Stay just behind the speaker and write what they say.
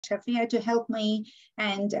Shafia to help me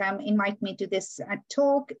and invite me to this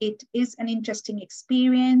talk. It is an interesting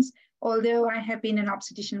experience. Although I have been an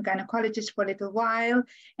obstetrician gynecologist for a little while,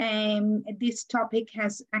 this topic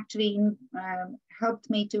has actually helped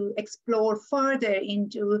me to explore further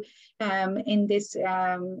into in this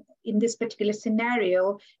particular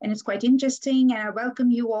scenario, and it's quite interesting. And I welcome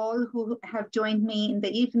you all who have joined me in the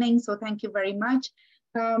evening. So thank you very much.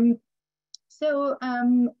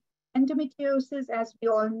 Endometriosis, as we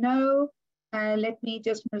all know, let me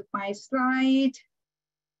just move my slide.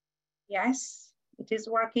 Yes. It is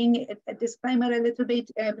working. A disclaimer a little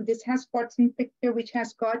bit. This has got some picture which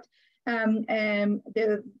has got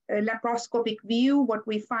the laparoscopic view. What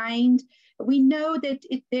we find, we know that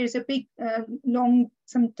there's a big,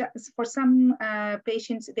 for some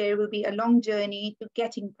patients, there will be a long journey to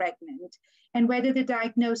getting pregnant. And whether the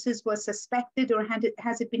diagnosis was suspected or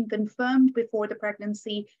has it been confirmed before the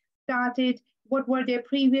pregnancy started, what were their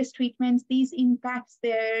previous treatments? These impacts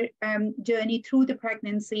their journey through the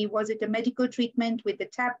pregnancy. Was it a medical treatment with the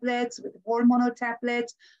tablets, with hormonal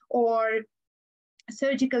tablets, or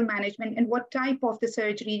surgical management? And what type of the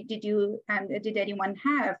surgery did anyone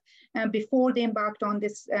have before they embarked on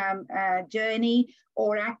this journey,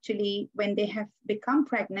 or actually when they have become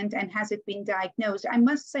pregnant, and has it been diagnosed? I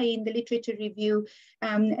must say, in the literature review,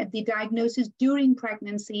 the diagnosis during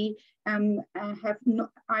pregnancy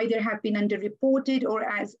either have been underreported, or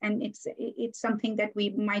it's something that we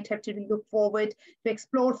might have to look forward to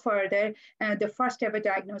explore further, the first ever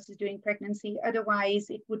diagnosis during pregnancy. Otherwise,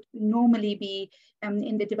 it would normally be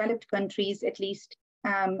in the developed countries, at least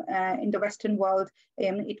in the Western world,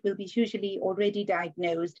 it will be usually already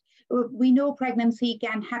diagnosed. We know pregnancy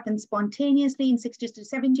can happen spontaneously in 60 to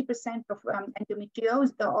 70% of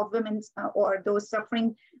endometriosis, of women or those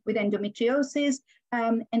suffering with endometriosis,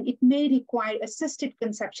 and it may require assisted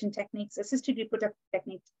conception techniques, assisted reproductive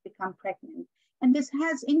techniques to become pregnant. And this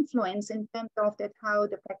has influence in terms of how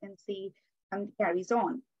the pregnancy carries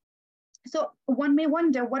on. So one may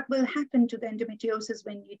wonder what will happen to the endometriosis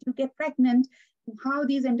when you do get pregnant, and how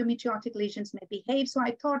these endometriotic lesions may behave. So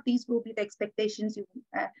I thought these will be the expectations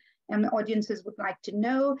audiences would like to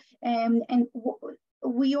know.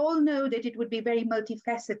 We all know that it would be very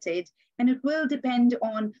multifaceted, and it will depend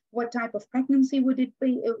on what type of pregnancy would it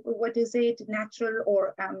be. What is it, natural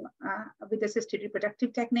or with assisted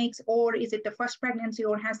reproductive techniques, or is it the first pregnancy,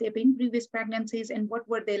 or has there been previous pregnancies, and what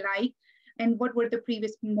were they like? And what were the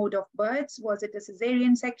previous mode of births? Was it a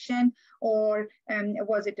cesarean section, or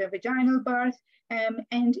was it a vaginal birth?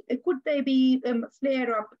 And could there be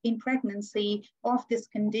flare up in pregnancy of this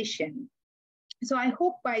condition? So I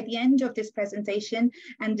hope by the end of this presentation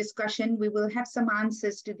and discussion, we will have some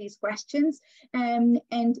answers to these questions.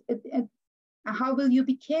 How will you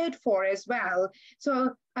be cared for as well?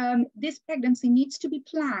 So this pregnancy needs to be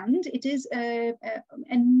planned. It is,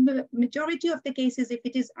 and majority of the cases, if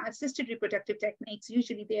it is assisted reproductive techniques,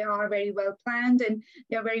 usually they are very well planned, and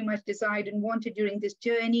they are very much desired and wanted during this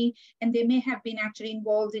journey. And they may have been actually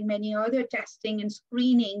involved in many other testing and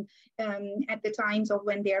screening at the times of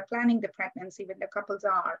when they are planning the pregnancy, when the couples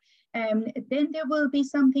are. Then there will be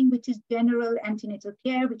something which is general antenatal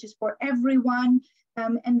care, which is for everyone.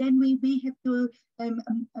 And then we may have to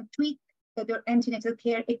tweak the antenatal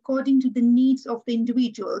care according to the needs of the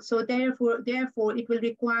individual. So therefore, it will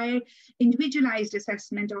require individualized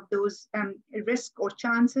assessment of those risks or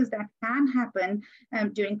chances that can happen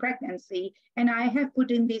during pregnancy. And I have put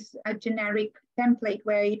in this generic template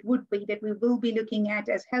where it would be that we will be looking at,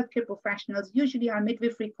 as healthcare professionals, usually our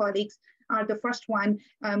midwifery colleagues are the first one,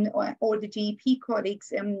 or the GP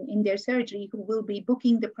colleagues in their surgery, who will be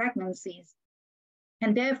booking the pregnancies.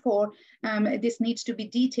 And therefore, this needs to be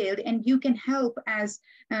detailed, and you can help as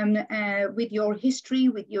with your history,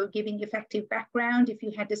 with your giving effective background. If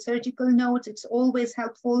you had the surgical notes, it's always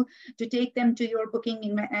helpful to take them to your booking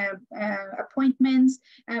in, appointments,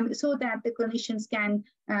 so that the clinicians can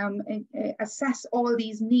assess all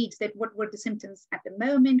these needs, that what were the symptoms at the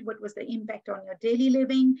moment, what was the impact on your daily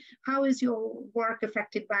living, how is your work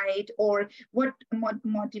affected by it, or what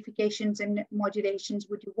modifications and modulations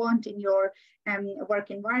would you want in your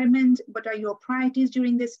work environment, what are your priorities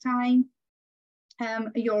during this time,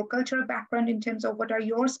 your cultural background in terms of what are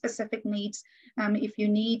your specific needs, if you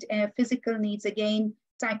need physical needs, again,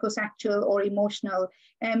 psychosexual or emotional.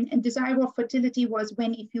 And desire of fertility was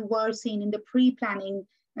when, if you were seen in the pre-planning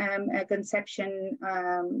conception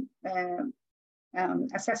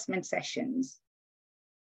assessment sessions.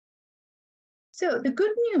 So the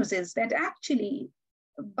good news is that actually,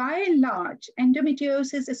 by and large,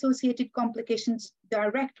 endometriosis associated complications,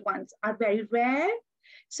 direct ones, are very rare.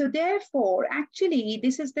 So therefore, actually,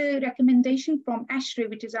 this is the recommendation from ASHRAE,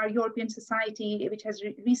 which is our European Society, which has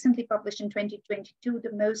recently published in 2022,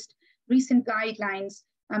 the most recent guidelines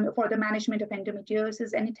for the management of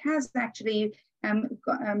endometriosis. And it has actually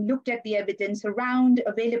looked at the evidence around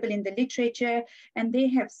available in the literature. And they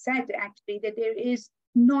have said actually that there is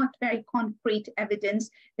not very concrete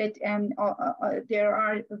evidence that there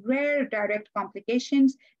are rare direct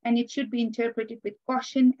complications, and it should be interpreted with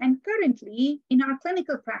caution. And currently, in our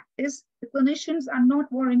clinical practice, the clinicians are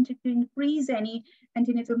not warranted to increase any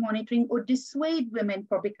antenatal monitoring or dissuade women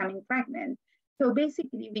from becoming pregnant. So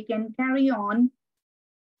basically, we can carry on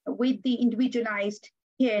with the individualized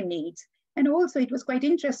care needs. And also, it was quite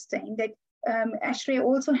interesting that ASHRAE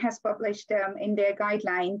also has published in their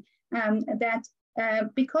guideline that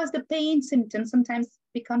because the pain symptoms sometimes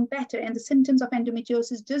become better and the symptoms of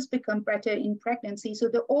endometriosis does become better in pregnancy. So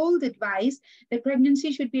the old advice that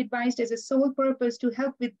pregnancy should be advised as a sole purpose to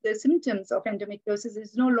help with the symptoms of endometriosis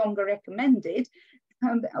is no longer recommended.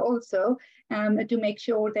 Also to make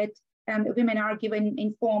sure that women are given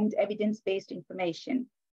informed evidence-based information.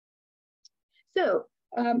 So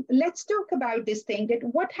let's talk about this thing, that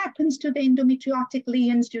what happens to the endometriotic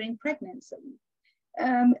lesions during pregnancy.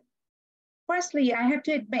 Firstly, I have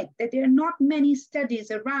to admit that there are not many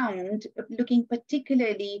studies around looking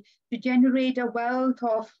particularly to generate a wealth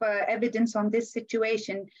of evidence on this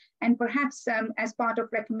situation. And perhaps as part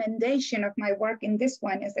of recommendation of my work in this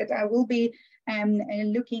one is that I will be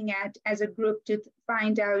looking at as a group to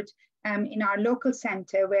find out in our local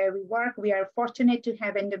center where we work. We are fortunate to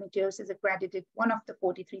have endometriosis accredited, one of the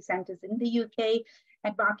 43 centers in the UK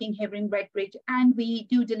at Barking, Havering, Redbridge, and we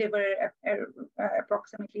do deliver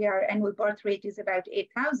approximately, our annual birth rate is about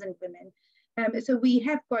 8,000 women. So we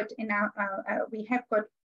have got in our,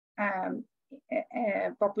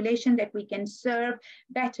 a population that we can serve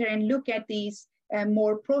better and look at these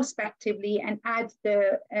more prospectively and add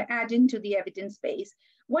into the evidence base.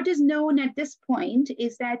 What is known at this point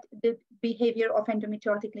is that the behavior of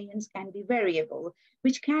endometriotic lesions can be variable,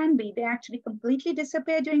 which can be they actually completely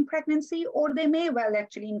disappear during pregnancy, or they may well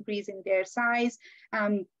actually increase in their size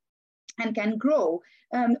and can grow.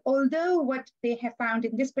 Although what they have found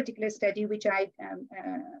in this particular study, which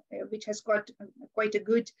has got quite a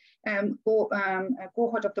good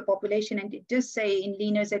cohort of the population, and it does say in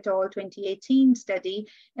Leaners et al. 2018 study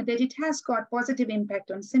that it has got positive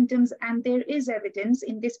impact on symptoms, and there is evidence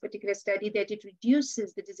in this particular study that it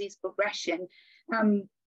reduces the disease progression.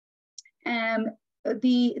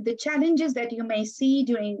 The challenges that you may see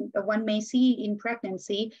one may see in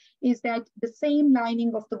pregnancy is that the same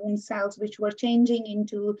lining of the womb cells which were changing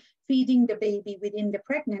into feeding the baby within the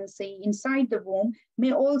pregnancy inside the womb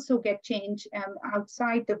may also get changed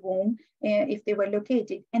outside the womb if they were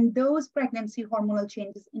located. And those pregnancy hormonal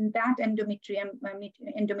changes in that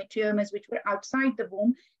endometriomas which were outside the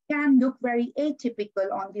womb can look very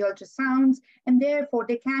atypical on the ultrasounds, and therefore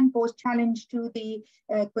they can pose challenge to the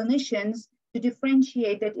clinicians to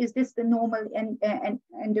differentiate that is this the normal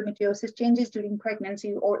endometriosis changes during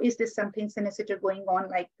pregnancy, or is this something sinister going on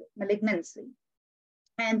like malignancy?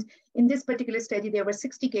 And in this particular study, there were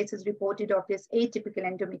 60 cases reported of this atypical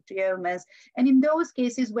endometriomas. And in those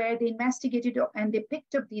cases where they investigated and they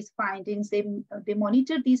picked up these findings, they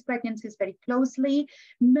monitored these pregnancies very closely.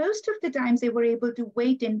 Most of the times they were able to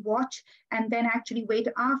wait and watch and then actually wait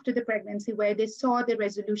after the pregnancy where they saw the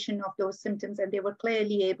resolution of those symptoms, and they were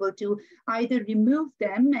clearly able to either remove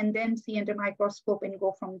them and then see under microscope and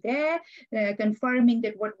go from there, confirming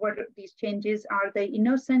that what were these changes, are they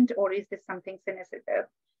innocent or is this something sinister?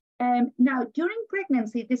 Now, during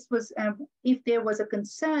pregnancy, this was, if there was a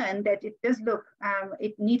concern that it does look,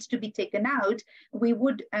 it needs to be taken out, we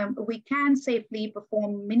can safely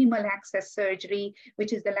perform minimal access surgery,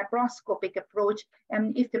 which is the laparoscopic approach,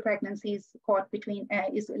 if the pregnancy is caught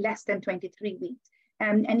is less than 23 weeks.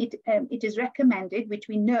 And it is recommended, which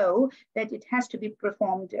we know that it has to be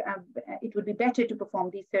performed, it would be better to perform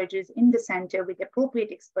these surgeries in the center with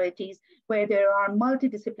appropriate expertise where there are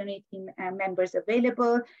multidisciplinary team members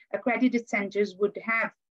available. Accredited centers would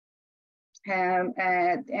have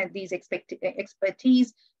these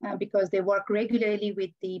expertise because they work regularly with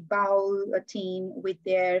the bowel team, with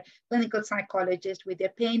their clinical psychologist, with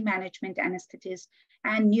their pain management anesthetist,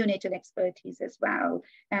 and neonatal expertise as well,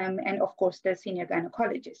 and of course the senior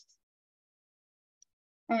gynecologists.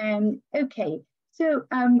 Okay, so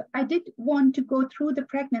I did want to go through the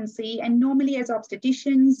pregnancy, and normally as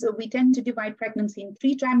obstetricians, we tend to divide pregnancy in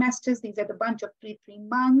 3 trimesters. These are the bunch of 3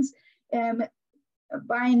 months.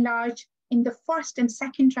 By and large, in the first and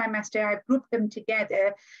second trimester, I've grouped them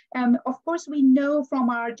together. Of course, we know from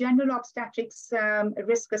our general obstetrics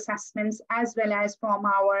risk assessments, as well as from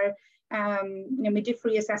our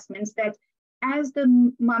midwifery assessments, that as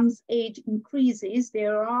the mum's age increases,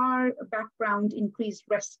 there are background increased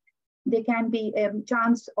risk. There can be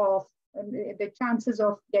chance of the chances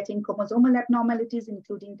of getting chromosomal abnormalities,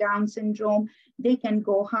 including Down syndrome, they can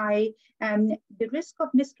go high. The risk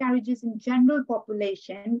of miscarriages in general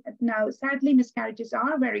population, now sadly miscarriages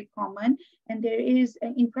are very common, and there is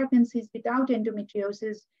in pregnancies without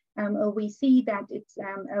endometriosis, we see that it's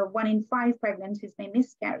 1 in 5 pregnancies may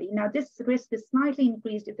miscarry. Now this risk is slightly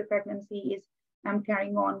increased if the pregnancy is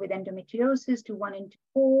carrying on with endometriosis to 1 in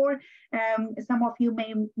 4. Some of you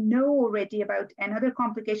may know already about another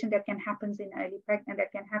complication that can happen in early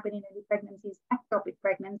pregnancies, ectopic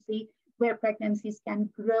pregnancy, where pregnancies can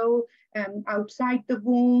grow outside the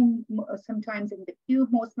womb, sometimes in the tube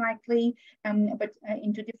most likely, but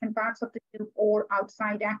into different parts of the tube, or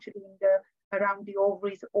outside actually in the around the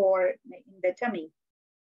ovaries or in the tummy.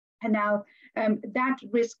 And now that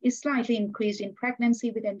risk is slightly increased in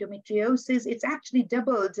pregnancy with endometriosis. It's actually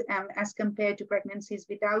doubled as compared to pregnancies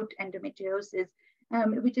without endometriosis,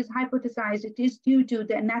 which is hypothesized. It is due to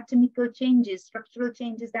the anatomical changes, structural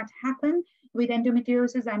changes that happen with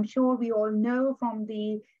endometriosis. I'm sure we all know from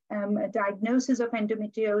the diagnosis of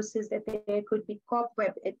endometriosis that there could be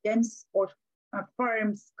cobweb, dense or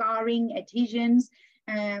firm scarring, adhesions,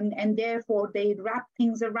 and therefore they wrap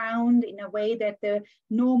things around in a way that the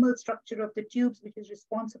normal structure of the tubes, which is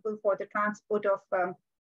responsible for the transport of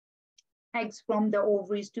eggs from the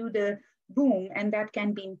ovaries to the womb, and that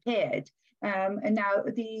can be impaired. And now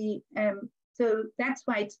so that's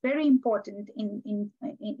why it's very important in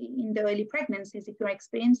the early pregnancies, if you're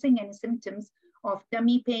experiencing any symptoms of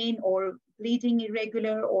tummy pain or bleeding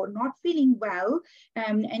irregular or not feeling well,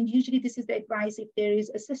 and usually this is the advice if there is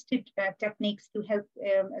assisted techniques to help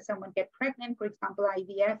someone get pregnant, for example,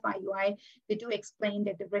 IVF, IUI, they do explain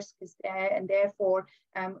that the risk is there, and therefore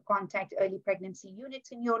contact early pregnancy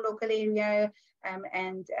units in your local area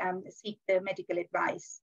and seek the medical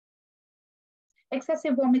advice.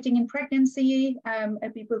 Excessive vomiting in pregnancy,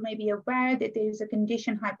 people may be aware that there is a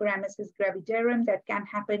condition, hyperemesis gravidarum, that can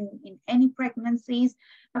happen in any pregnancies.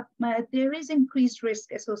 There is increased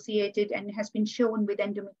risk associated and has been shown with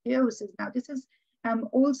endometriosis. Now, this is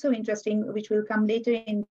also interesting, which will come later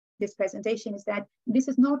in this presentation, is that this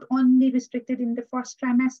is not only restricted in the first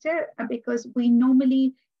trimester, because we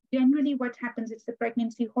generally what happens is the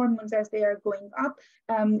pregnancy hormones, as they are going up,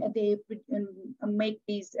 they make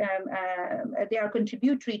these, they are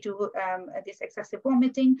contributory to this excessive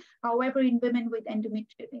vomiting. However, in women with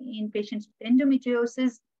in patients with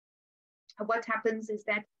endometriosis, what happens is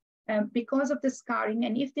that because of the scarring,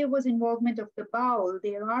 and if there was involvement of the bowel,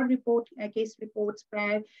 there are case reports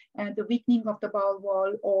where the weakening of the bowel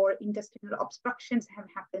wall or intestinal obstructions have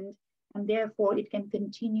happened, and therefore it can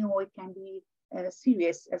continue or it can be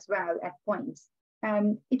serious as well at points.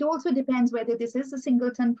 It also depends whether this is a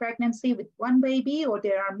singleton pregnancy with one baby or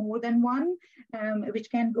there are more than one, which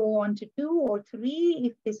can go on to 2 or 3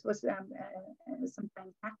 if this was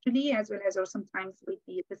sometimes naturally, as well as or sometimes with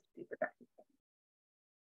the assisted reproductive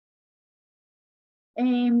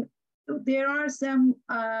technique. There are some,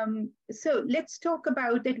 so let's talk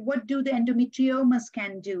about that. What do the endometriomas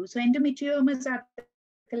can do? So endometriomas are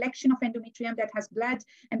collection of endometrium that has blood,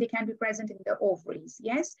 and they can be present in the ovaries.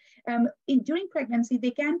 Yes, during pregnancy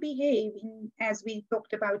they can behave as we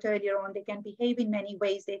talked about earlier on, they can behave in many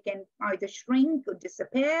ways. They can either shrink or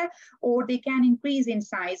disappear, or they can increase in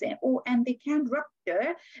size, and they can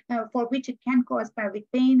rupture, for which it can cause pelvic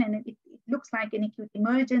pain, and it looks like an acute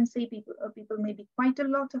emergency. People may be quite a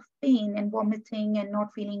lot of pain and vomiting and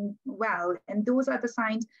not feeling well, and those are the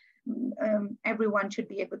signs. Everyone should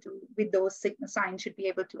be able to, with those signs, should be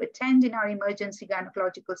able to attend in our emergency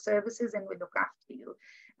gynecological services, and we look after you.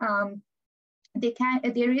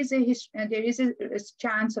 There is a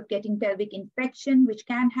chance of getting pelvic infection, which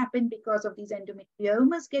can happen because of these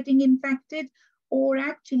endometriomas getting infected, or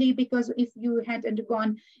actually because if you had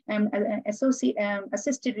undergone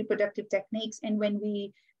assisted reproductive techniques, and when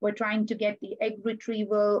we were trying to get the egg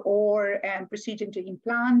retrieval or procedure to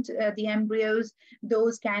implant the embryos,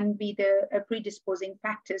 those can be the predisposing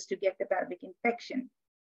factors to get the pelvic infection.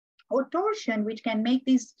 or torsion, which can make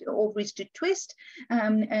these ovaries to twist.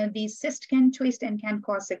 These cysts can twist and can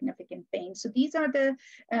cause significant pain. So these are the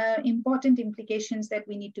important implications that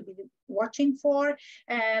we need to be watching for.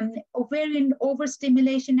 Ovarian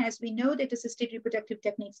overstimulation, as we know that assisted reproductive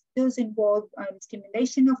techniques does involve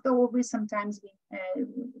stimulation of the ovaries. Sometimes we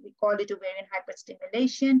call it ovarian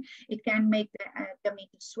hyperstimulation. It can make the tummy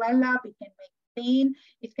to swell up. It can make pain.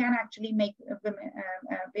 It can actually make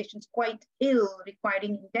patients quite ill,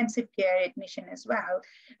 requiring intensive care admission as well.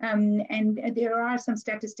 And there are some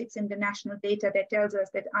statistics in the national data that tells us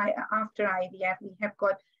that after IVF, we have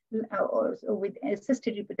got, with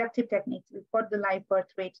assisted reproductive techniques, we've got the live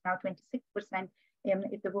birth rate now 26%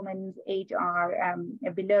 if the women's age are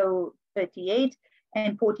below 38,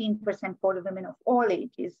 and 14% for the women of all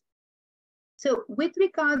ages. So with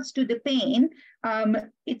regards to the pain,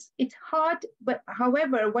 it's hard, but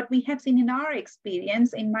however, what we have seen in our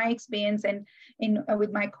experience, in my experience and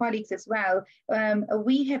with my colleagues as well,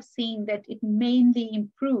 we have seen that it mainly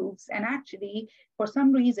improves. And actually, for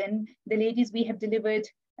some reason, the ladies we have delivered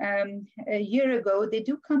a year ago, they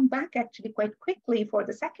do come back actually quite quickly for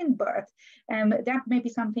the second birth. That may be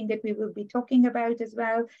something that we will be talking about as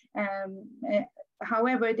well.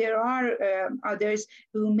 However, there are others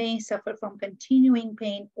who may suffer from continuing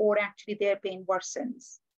pain, or actually their pain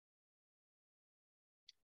worsens.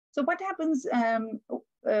 So what happens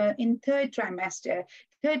in third trimester?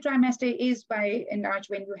 Third trimester is by and large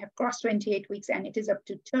when you have crossed 28 weeks and it is up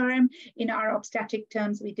to term. In our obstetric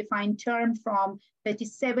terms, we define term from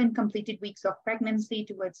 37 completed weeks of pregnancy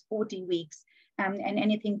towards 40 weeks. And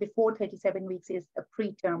anything before 37 weeks is a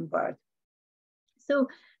preterm birth. So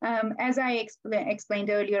as I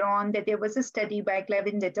explained earlier on, that there was a study by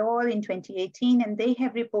Cleveland et al. In 2018, and they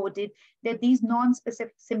have reported that these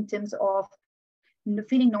non-specific symptoms of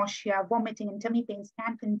feeling nausea, vomiting, and tummy pains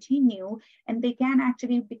can continue, and they can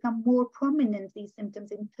actually become more prominent, these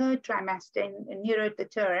symptoms, in third trimester, nearer the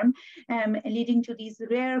term, leading to these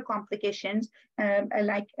rare complications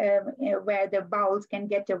like where the bowels can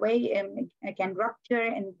get away, can rupture,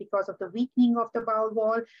 and because of the weakening of the bowel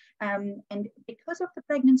wall, and because of the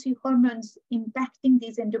pregnancy hormones impacting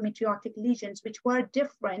these endometriotic lesions, which were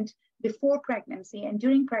different before pregnancy, and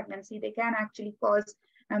during pregnancy, they can actually cause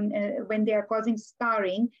when they are causing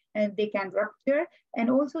scarring, they can rupture, and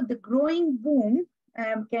also the growing womb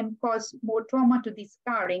can cause more trauma to the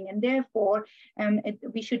scarring, and therefore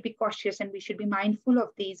we should be cautious and we should be mindful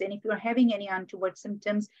of these. And if you are having any untoward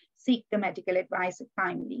symptoms, seek the medical advice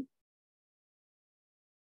timely.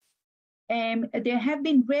 There have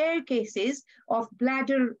been rare cases of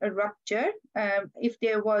bladder rupture if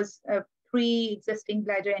there was a pre-existing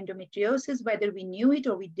bladder endometriosis, whether we knew it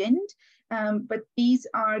or we didn't. But these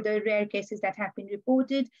are the rare cases that have been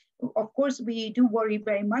reported. Of course, we do worry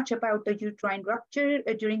very much about the uterine rupture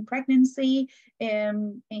during pregnancy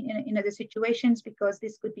in other situations, because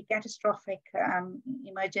this could be catastrophic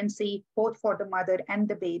emergency, both for the mother and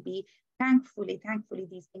the baby. Thankfully,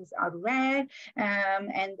 these things are rare.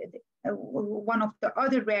 And one of the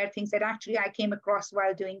other rare things that actually I came across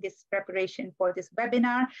while doing this preparation for this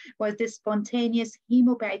webinar was this spontaneous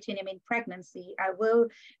hemoperitoneum in pregnancy. I will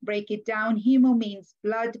break it down. Hemo means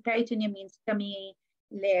blood, peritoneum means tummy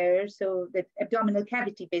layer, so the abdominal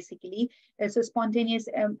cavity basically. So spontaneous,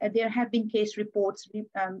 there have been case reports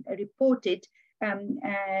reported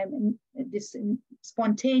this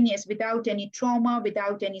spontaneous, without any trauma,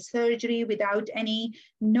 without any surgery, without any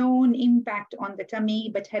known impact on the tummy,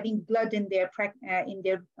 but having blood in their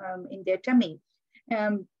tummy.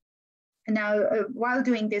 Now, while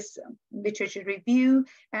doing this literature review,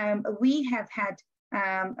 we have had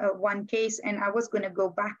one case, and I was going to go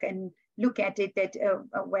back and look at it, that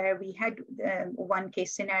where we had one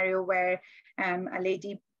case scenario where a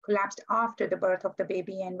lady collapsed after the birth of the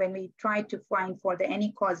baby, and when we tried to find for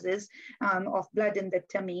any causes of blood in the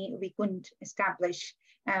tummy, we couldn't establish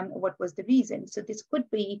what was the reason. So this could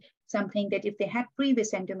be something that if they had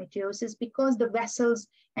previous endometriosis, because the vessels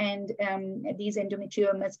and these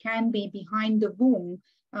endometriomas can be behind the womb,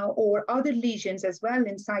 or other lesions as well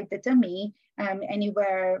inside the tummy,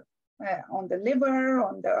 anywhere on the liver,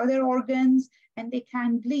 on the other organs, and they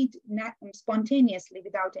can bleed spontaneously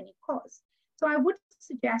without any cause. So I would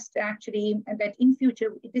suggest actually that in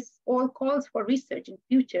future, this all calls for research in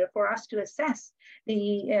future for us to assess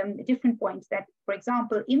the different points that, for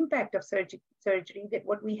example, impact of surgery, that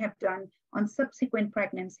what we have done on subsequent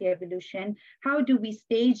pregnancy evolution, how do we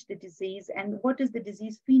stage the disease, and what is the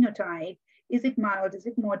disease phenotype? Is it mild? Is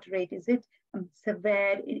it moderate? Is it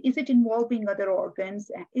severe? Is it involving other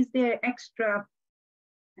organs? Is there extra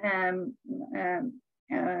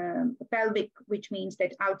pelvic, which means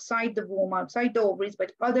that outside the womb, outside the ovaries,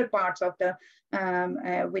 but other parts of the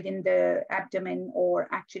within the abdomen, or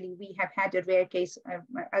actually we have had a rare case,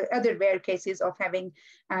 other rare cases of having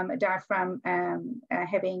diaphragm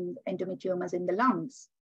having endometriomas in the lungs.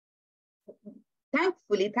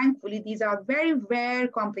 Thankfully, these are very rare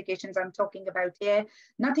complications I'm talking about here.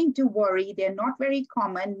 Nothing to worry. They're not very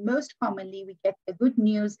common. Most commonly, we get the good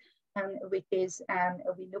news, which is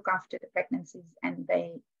we look after the pregnancies and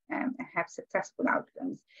they have successful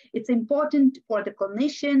outcomes. It's important for the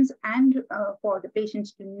clinicians and for the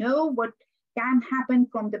patients to know what can happen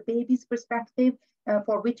from the baby's perspective,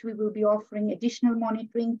 for which we will be offering additional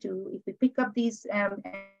monitoring to, if we pick up these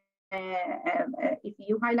if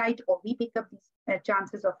you highlight or we pick up these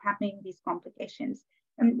chances of happening these complications.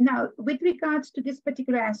 Now, with regards to this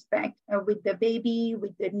particular aspect with the baby,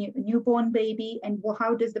 with the newborn baby, and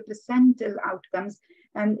how does the placental outcomes,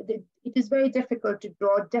 it is very difficult to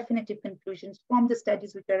draw definitive conclusions from the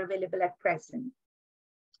studies which are available at present.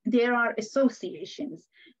 There are associations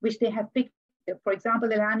which they have picked. For example,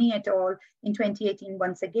 Elani et al. In 2018,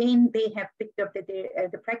 once again, they have picked up that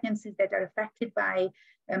the pregnancies that are affected by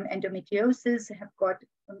endometriosis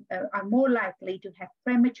are more likely to have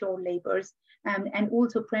premature labors and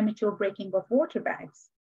also premature breaking of water bags.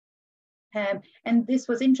 And this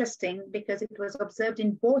was interesting because it was observed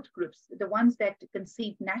in both groups, the ones that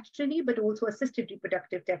conceived naturally, but also assisted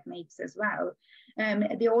reproductive techniques as well.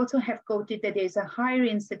 They also have quoted that there's a higher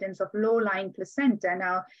incidence of low-lying placenta.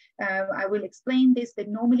 Now, I will explain this, that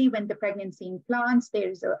normally when the pregnancy implants,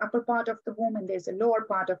 there's an upper part of the womb and there's a lower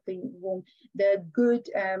part of the womb. The good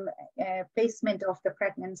placement of the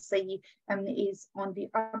pregnancy is on the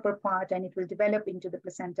upper part, and it will develop into the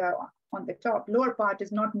placenta on the top. Lower part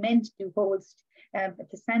is not meant to host the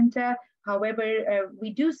placenta. However,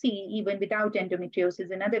 we do see, even without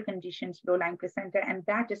endometriosis and other conditions, low-lying placenta, and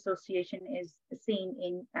that association is seen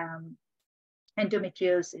in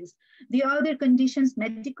endometriosis. The other conditions,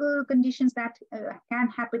 medical conditions that can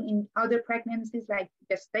happen in other pregnancies, like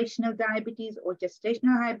gestational diabetes or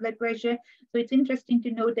gestational high blood pressure. So it's interesting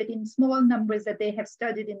to note that in small numbers that they have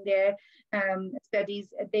studied in their studies,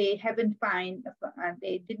 they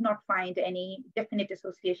did not find any definite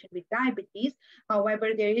association with diabetes.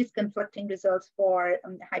 However, there is conflicting results for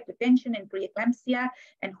hypertension and preeclampsia,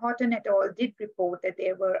 and Houghton et al. Did report that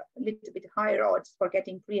there were a little bit higher odds for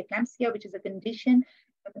getting preeclampsia, which is a condition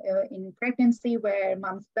in pregnancy where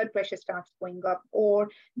mom's blood pressure starts going up, or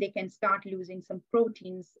they can start losing some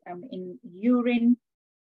proteins in urine.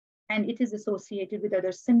 And it is associated with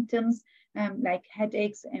other symptoms like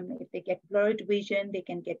headaches, and if they get blurred vision, they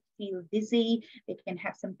can feel dizzy, they can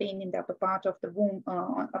have some pain in the upper part of the womb,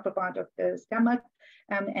 upper part of the stomach,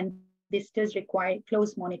 and this does require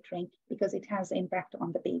close monitoring because it has impact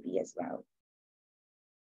on the baby as well.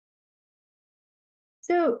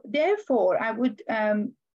 So therefore, I would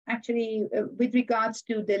actually, with regards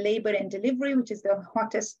to the labor and delivery, which is the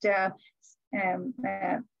hottest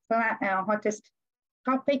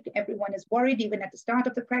topic, everyone is worried even at the start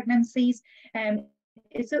of the pregnancies.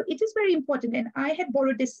 So it is very important, and I had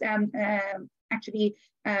borrowed this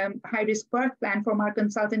high-risk birth plan from our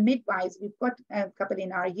consultant midwives. We've got a couple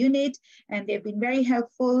in our unit, and they've been very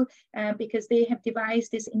helpful because they have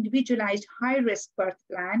devised this individualized high-risk birth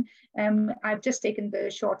plan. I've just taken the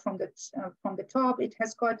shot from the top. It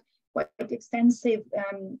has got quite extensive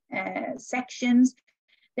sections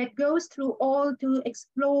that goes through all to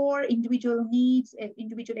explore individual needs,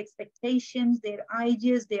 individual expectations, their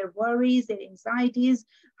ideas, their worries, their anxieties.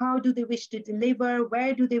 How do they wish to deliver?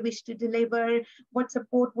 Where do they wish to deliver? What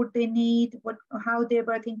support would they need? How their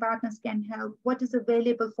birthing partners can help? What is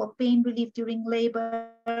available for pain relief during labor?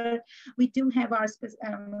 We do have our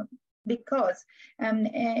because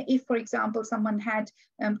if, for example, someone had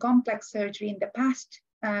complex surgery in the past,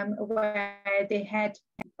 where they had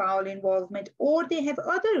bowel involvement, or they have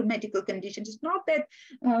other medical conditions. It's not that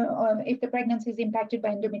if the pregnancy is impacted by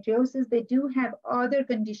endometriosis, they do have other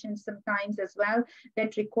conditions sometimes as well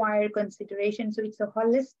that require consideration. So it's a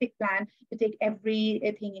holistic plan to take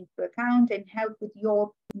everything into account and help with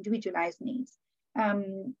your individualized needs.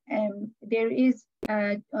 There is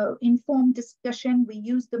informed discussion. We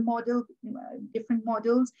use the model, different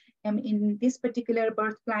models. In this particular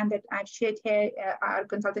birth plan that I've shared here, our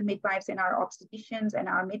consultant midwives and our obstetricians and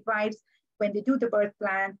our midwives, when they do the birth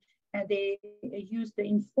plan, they use the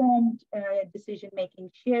informed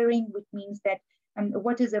decision-making sharing, which means that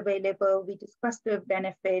what is available, we discuss the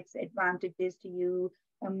benefits, advantages to you,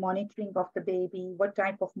 monitoring of the baby, what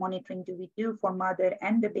type of monitoring do we do for mother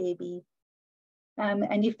and the baby,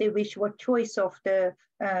 And if they wish, what choice of the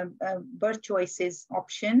birth choices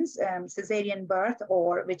options, cesarean birth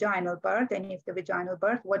or vaginal birth, and if the vaginal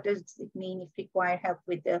birth, what does it mean if require help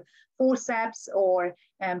with the forceps or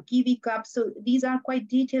kiwi cup? So these are quite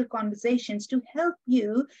detailed conversations to help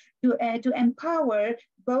you to empower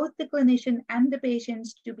both the clinician and the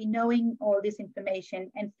patients to be knowing all this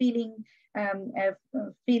information and feeling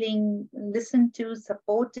listened to,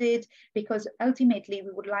 supported, because ultimately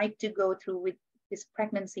we would like to go through with this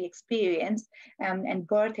pregnancy experience and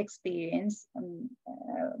birth experience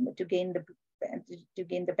to gain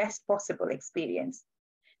the best possible experience.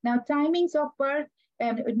 Now, timings of birth.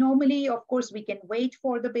 Normally, of course, we can wait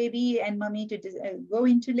for the baby and mommy to go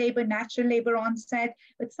into labor, natural labor onset,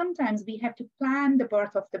 but sometimes we have to plan the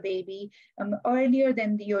birth of the baby earlier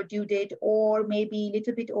than your due date, or maybe a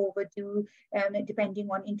little bit overdue, depending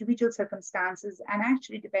on individual circumstances, and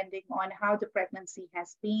actually depending on how the pregnancy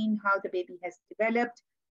has been, how the baby has developed,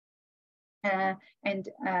 and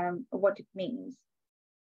what it means.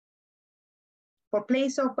 For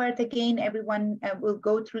place of birth, again, everyone will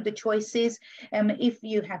go through the choices. If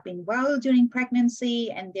you have been well during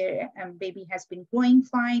pregnancy and their baby has been growing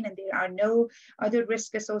fine and there are no other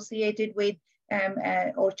risks associated with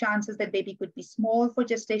or chances that baby could be small for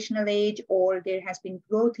gestational age, or there has been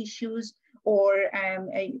growth issues, or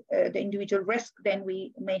the individual risk, then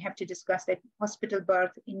we may have to discuss that hospital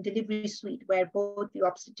birth in delivery suite, where both the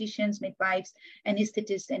obstetricians, midwives,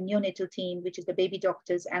 anesthetists, and neonatal team, which is the baby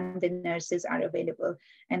doctors and the nurses, are available,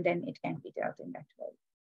 and then it can be dealt in that way.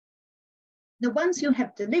 Now, once you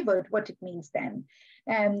have delivered, what it means then,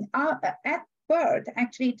 at birth,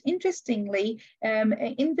 actually, interestingly,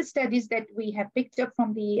 in the studies that we have picked up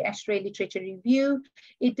from the ASHRAE literature review,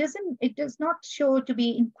 it does not show to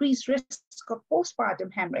be increased risk of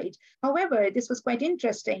postpartum hemorrhage. However, this was quite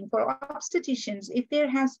interesting for obstetricians. If there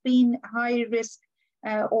has been high risk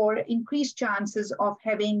or increased chances of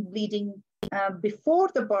having bleeding before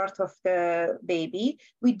the birth of the baby,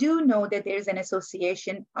 we do know that there is an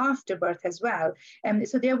association after birth as well.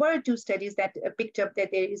 So there were 2 studies that picked up that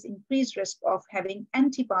there is increased risk of having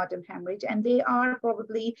antepartum hemorrhage, and they are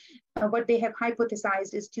probably what they have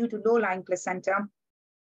hypothesized is due to low-lying placenta.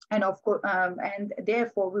 And of course, and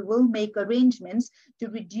therefore we will make arrangements to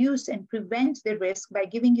reduce and prevent the risk by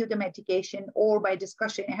giving you the medication, or by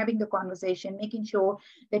discussion, having the conversation, making sure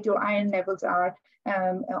that your iron levels are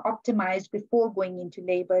optimized before going into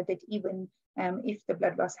labor, that even if the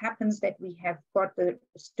blood loss happens, that we have got the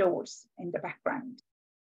stores in the background.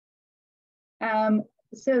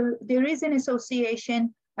 So there is an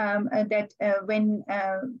association that when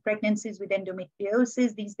pregnancies with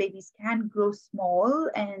endometriosis, these babies can grow small,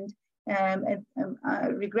 and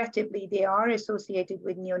regrettably, they are associated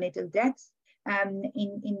with neonatal deaths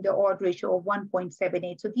in the odd ratio of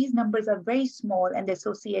 1.78. So these numbers are very small, and the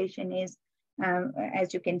association is,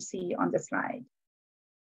 as you can see on the slide.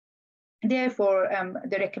 Therefore,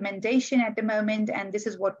 the recommendation at the moment, and this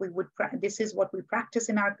is what we practice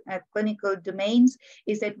in our clinical domains,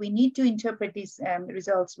 is that we need to interpret these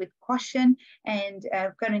results with caution. And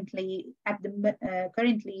currently,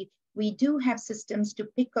 we do have systems to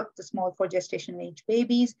pick up the small for gestational age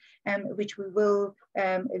babies, which we will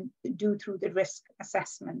do through the risk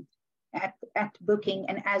assessment at booking,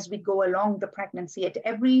 and as we go along the pregnancy. At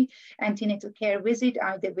every antenatal care visit,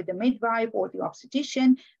 either with the midwife or the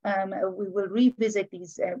obstetrician, we will revisit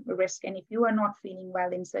these risks. And if you are not feeling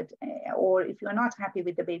well or if you are not happy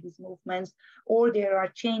with the baby's movements, or there are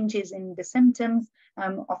changes in the symptoms,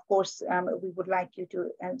 of course, we would like you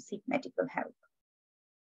to seek medical help.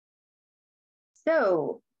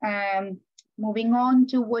 So moving on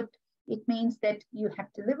to what it means that you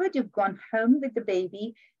have delivered, you've gone home with the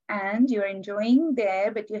baby, and you're enjoying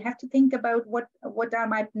there, but you have to think about what are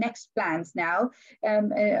my next plans now.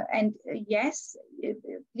 And yes,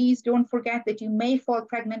 please don't forget that you may fall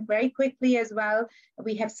pregnant very quickly as well.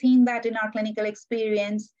 We have seen that in our clinical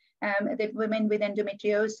experience, that women with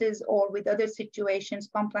endometriosis or with other situations,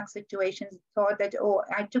 complex situations, thought that, oh,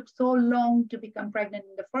 I took so long to become pregnant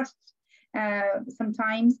in the first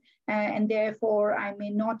sometimes, and therefore I may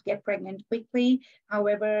not get pregnant quickly.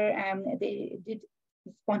 However, they did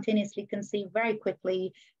spontaneously conceive very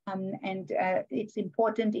quickly, and it's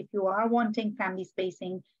important, if you are wanting family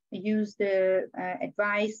spacing, use the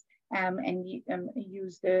advice and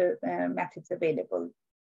use the methods available.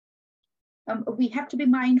 We have to be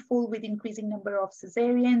mindful with increasing number of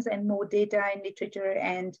cesareans and more data in literature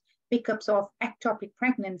and pickups of ectopic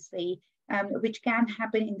pregnancy, which can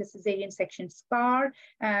happen in the cesarean section scar,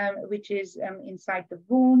 which is inside the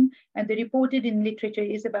womb. And the reported in literature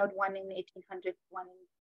is about 1 in 1,800, 1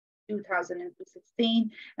 in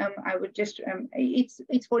 2016. I would just,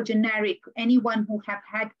 it's for generic, anyone who have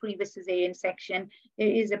had previous cesarean section, there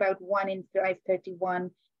is about 1 in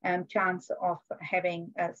 531 chance of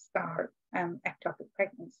having a scar ectopic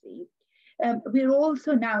pregnancy. We're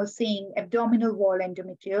also now seeing abdominal wall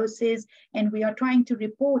endometriosis, and we are trying to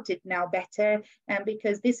report it now better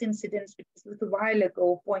because this incidence, which was a little while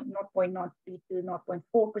ago, 0.03 to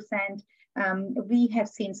 0.4%, we have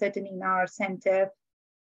seen certainly in our center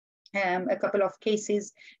a couple of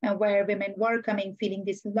cases where women were coming feeling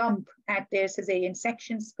this lump at their cesarean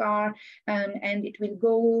section scar, and it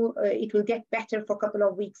will get better for a couple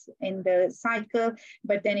of weeks in the cycle,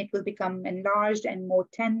 but then it will become enlarged and more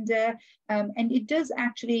tender, and it does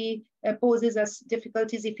actually poses us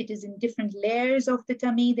difficulties if it is in different layers of the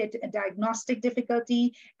tummy, that diagnostic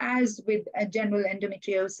difficulty, as with general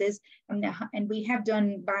endometriosis. And we have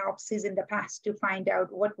done biopsies in the past to find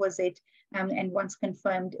out what was it. And once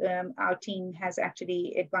confirmed, our team has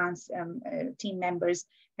actually advanced, team members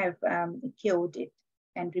have cured it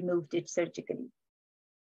and removed it surgically.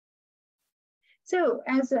 So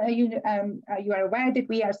as you are aware that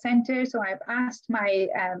we are center, so I've asked I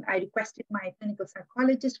requested my clinical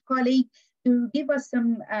psychologist colleague to give us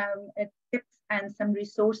some tips and some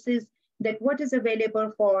resources that what is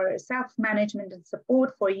available for self-management and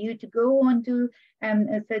support for you to go on to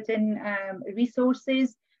certain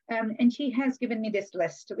resources. And she has given me this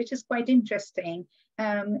list, which is quite interesting.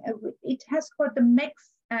 It has got the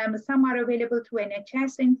mix. Some are available through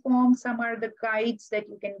NHS Inform, some are the guides that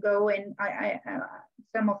you can go and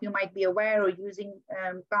some of you might be aware or using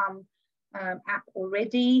Calm app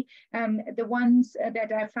already. The ones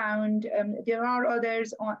that I found, there are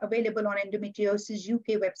others available on Endometriosis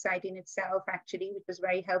UK website in itself actually, which was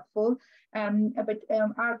very helpful. But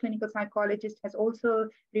our clinical psychologist has also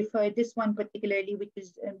referred this one particularly, which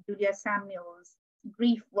is Julia Samuel's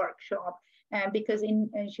grief workshop. Because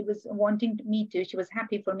she was wanting she was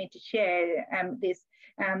happy for me to share this,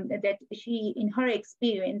 that she, in her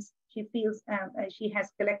experience, she feels she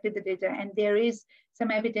has collected the data, and there is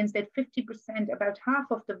some evidence that 50%, about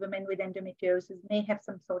half of the women with endometriosis may have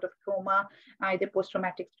some sort of trauma, either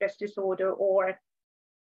post-traumatic stress disorder or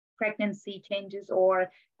pregnancy changes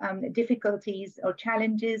or difficulties or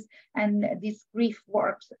challenges, and this Grief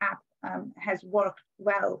Works app has worked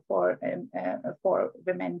well for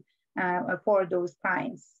women for those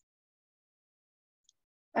times.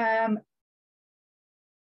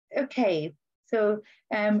 Okay, so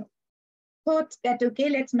thought that, okay,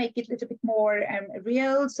 let's make it a little bit more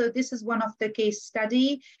real. So this is one of the case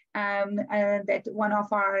study that one of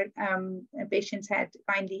our patients had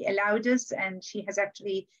kindly allowed us, and she has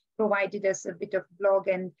actually provided us a bit of blog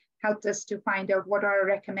and helped us to find out what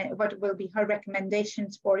will be her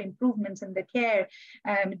recommendations for improvements in the care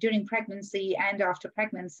during pregnancy and after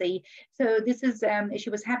pregnancy. So this is,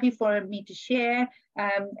 she was happy for me to share.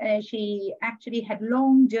 She actually had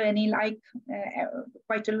long journey, like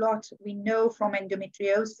quite a lot we know from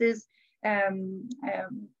endometriosis.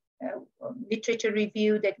 Literature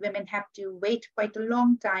review that women have to wait quite a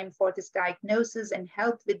long time for this diagnosis and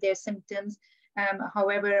help with their symptoms.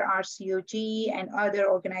 However, our COG and other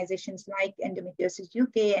organizations like Endometriosis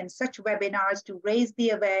UK and such webinars to raise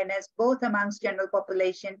the awareness both amongst general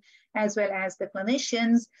population as well as the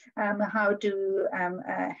clinicians, how to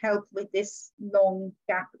help with this long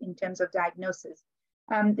gap in terms of diagnosis.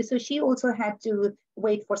 So she also had to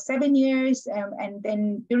wait for 7 years, and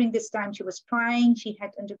then during this time she was trying. She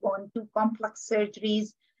had undergone 2 complex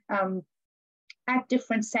surgeries at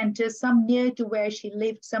different centers, some near to where she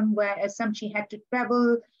lived, some she had to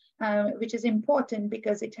travel, which is important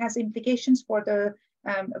because it has implications for the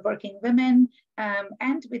working women,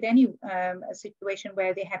 and with any situation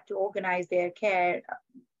where they have to organize their care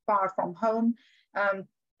far from home.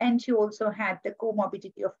 And she also had the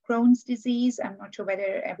comorbidity of Crohn's disease. I'm not sure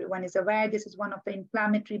whether everyone is aware. This is one of the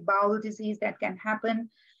inflammatory bowel disease that can happen.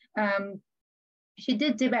 She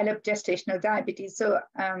did develop gestational diabetes. So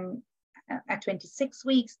at 26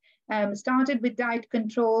 weeks, started with diet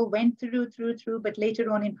control, went through, but later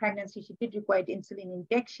on in pregnancy, she did require insulin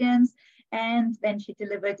injections. And then she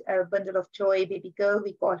delivered a bundle of joy baby girl.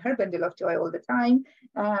 We call her bundle of joy all the time,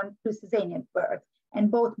 through cesarean birth. And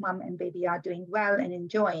both mom and baby are doing well and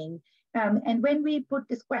enjoying. And when we put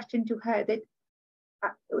this question to her that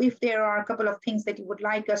if there are a couple of things that you would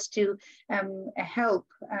like us to help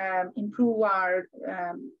improve our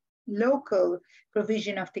local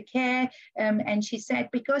provision of the care, and she said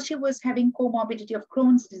because she was having comorbidity of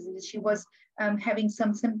Crohn's disease, she was having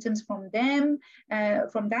some symptoms from them,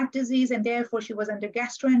 from that disease, and therefore she was under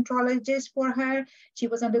gastroenterologist for her. She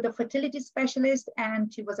was under the fertility specialist,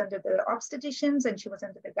 and she was under the obstetricians, and she was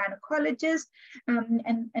under the gynecologist.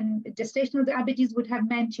 And gestational diabetes would have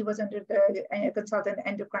meant she was under the consultant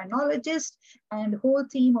endocrinologist and the whole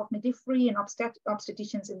team of midwifery and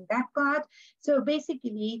obstetricians in that part. So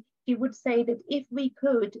basically, she would say that if we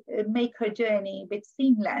could make her journey a bit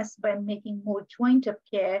seamless by making more joint of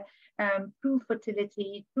care through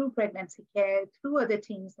fertility, through pregnancy care, through other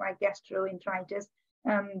things like gastroenteritis,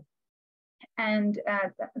 and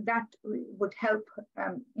that would help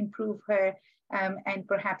improve her and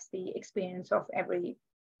perhaps the experience of every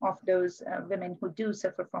of those women who do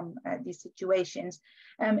suffer from these situations.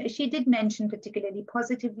 She did mention particularly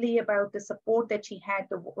positively about the support that she had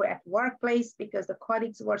at workplace, because the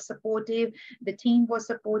colleagues were supportive, the team was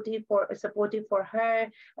supportive for her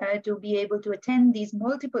to be able to attend these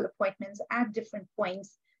multiple appointments at different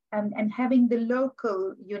points. And having the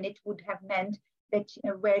local unit would have meant that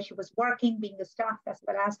where she was working, being a staff as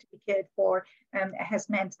well as to be cared for, has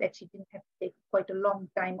meant that she didn't have to take quite a long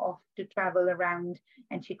time off to travel around,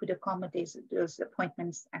 and she could accommodate those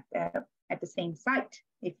appointments at the same site,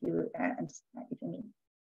 if you mean.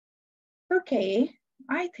 Okay,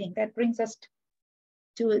 I think that brings us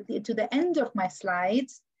to the end of my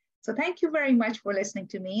slides. So thank you very much for listening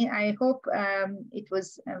to me. I hope it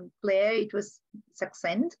was clear, it was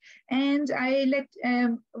succinct, and I let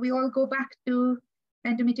we all go back to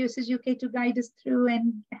Endometriosis UK to guide us through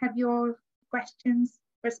and have your questions,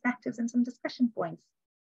 perspectives, and some discussion points.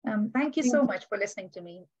 Thank you so much for listening to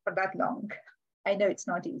me for that long. I know it's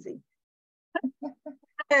not easy.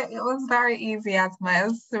 It was very easy, Asma. It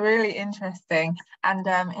was really interesting. And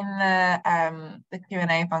in the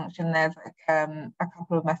Q&A function, there's a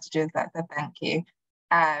couple of messages that said thank you.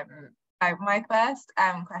 My first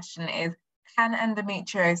question is, can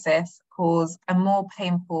endometriosis cause a more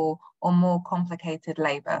painful or more complicated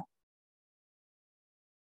labour?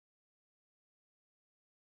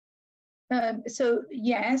 So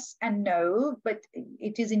yes and no, but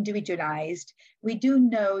it is individualized. We do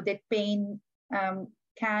know that pain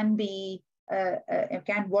can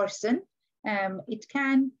worsen. It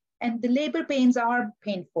can, and the labor pains are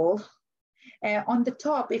painful. On the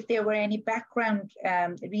top, if there were any background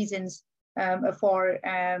reasons for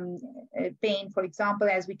pain, for example,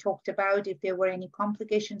 as we talked about, if there were any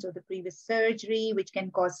complications of the previous surgery, which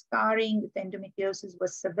can cause scarring, if endometriosis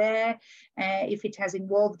was severe, if it has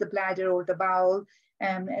involved the bladder or the bowel,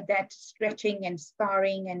 that stretching and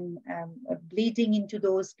scarring and bleeding into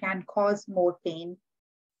those can cause more pain.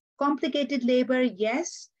 Complicated labor,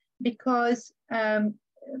 yes, because of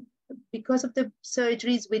the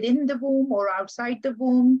surgeries within the womb or outside the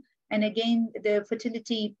womb. And again, the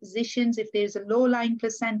fertility positions, if there's a low-lying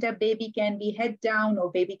placenta, baby can be head down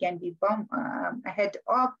or baby can be head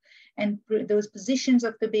up. And those positions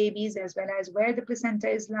of the babies, as well as where the placenta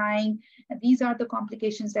is lying, these are the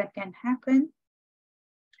complications that can happen.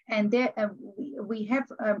 And there, we have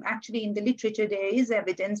actually in the literature, there is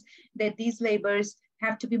evidence that these labors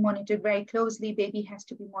have to be monitored very closely. Baby has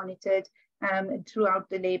to be monitored throughout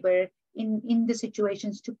the labor in the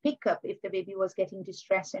situations to pick up if the baby was getting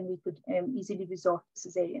distressed, and we could easily resort to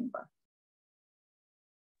cesarean birth.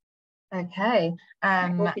 Okay. I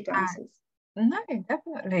hope it answers. No,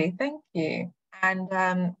 definitely. Thank you. And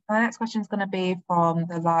my next question is going to be from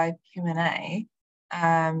the live Q&A.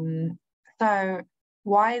 So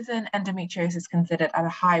why isn't endometriosis considered as a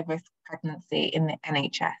high-risk pregnancy in the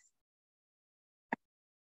NHS?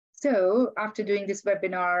 So after doing this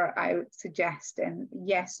webinar, I would suggest, and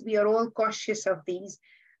yes, we are all cautious of these.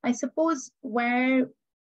 I suppose where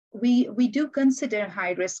we do consider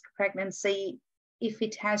high-risk pregnancy if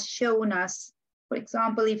it has shown us, for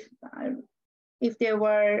example, if there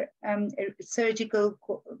were surgical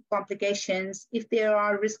complications, if there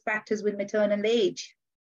are risk factors with maternal age.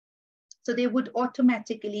 So they would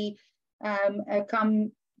automatically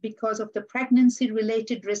come because of the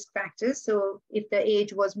pregnancy-related risk factors. So if the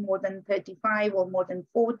age was more than 35 or more than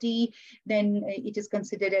 40, then it is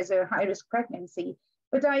considered as a high-risk pregnancy.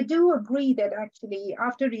 But I do agree that actually,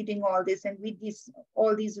 after reading all this and with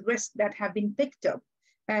all these risks that have been picked up,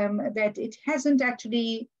 that it hasn't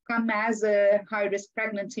actually come as a high-risk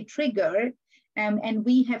pregnancy trigger. And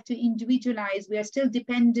we have to individualize. We are still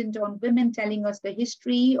dependent on women telling us the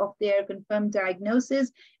history of their confirmed diagnosis,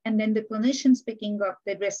 and then the clinicians picking up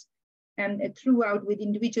the risk throughout with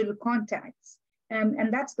individual contacts.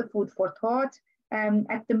 And that's the food for thought.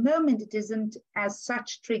 At the moment, it isn't as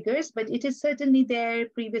such triggers, but it is certainly there.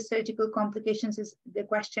 Previous surgical complications is the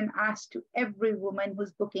question asked to every woman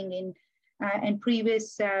who's booking in and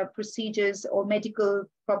previous procedures or medical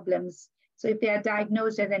problems. So if they are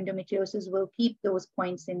diagnosed as endometriosis, we'll keep those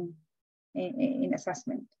points in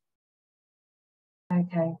assessment.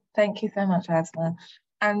 Okay, thank you so much, Asma.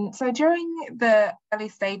 And so during the early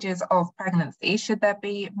stages of pregnancy, should there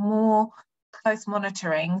be more close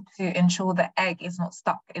monitoring to ensure the egg is not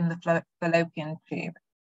stuck in the fallopian tube?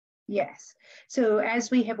 Yes. So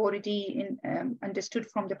as we have already understood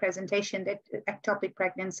from the presentation, that ectopic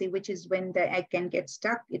pregnancy, which is when the egg can get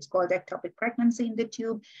stuck, it's called ectopic pregnancy in the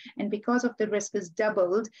tube. And because of the risk is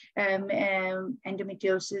doubled,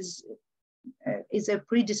 endometriosis is a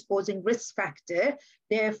predisposing risk factor.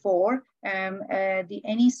 Therefore,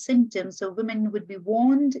 any symptoms, so women would be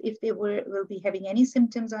warned if they will be having any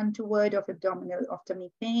symptoms untoward of abdominal tummy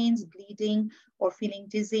pains, bleeding, or feeling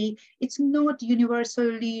dizzy. It's not universal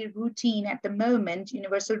routine at the moment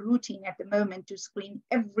to screen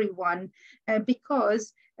everyone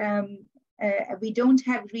because we don't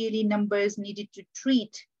have really numbers needed to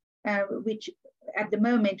treat, which at the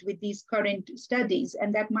moment with these current studies,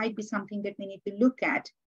 and that might be something that we need to look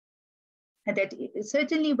at. And that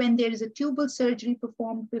certainly when there is a tubal surgery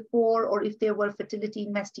performed before, or if there were fertility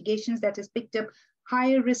investigations that has picked up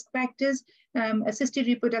higher risk factors, assisted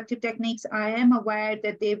reproductive techniques, I am aware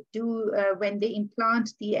that they do, when they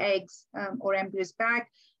implant the eggs or embryos back,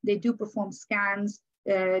 they do perform scans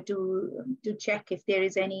to check if there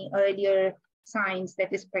is any earlier signs that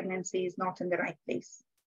this pregnancy is not in the right place.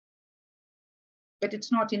 But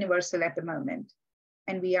it's not universal at the moment.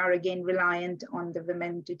 And we are again reliant on the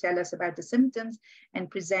women to tell us about the symptoms and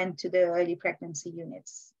present to the early pregnancy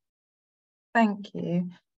units. Thank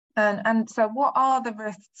you. And so what are the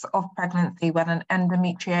risks of pregnancy when an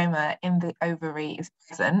endometrioma in the ovary is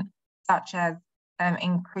present, such as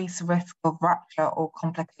increased risk of rupture or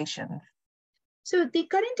complications? So the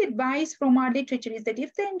current advice from our literature is that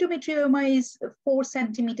if the endometrioma is 4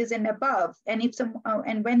 centimeters and above, and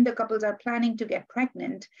and when the couples are planning to get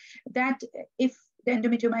pregnant, that if the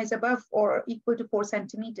endometrioma is above or equal to 4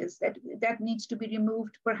 centimeters, that needs to be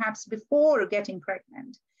removed perhaps before getting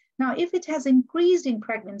pregnant. Now, if it has increased in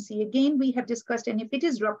pregnancy, again, we have discussed, and if it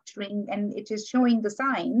is rupturing and it is showing the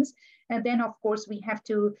signs, and then of course we have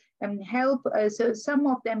to help. So some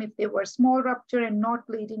of them, if they were small rupture and not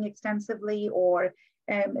bleeding extensively, or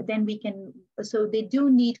then we can, so they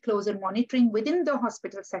do need closer monitoring within the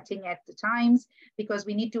hospital setting at the times, because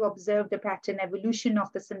we need to observe the pattern evolution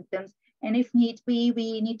of the symptoms. And if need be,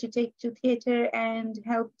 we need to take to theatre and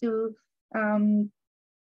help to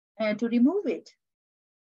remove it.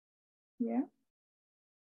 Yeah.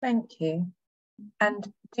 Thank you.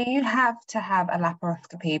 And do you have to have a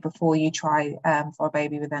laparoscopy before you try for a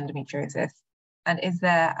baby with endometriosis? And is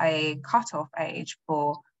there a cutoff age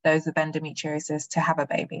for those with endometriosis to have a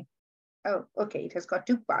baby? Oh, okay. It has got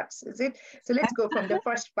 2 parts, is it? So let's go from the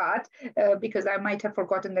first part, because I might have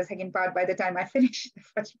forgotten the second part by the time I finish the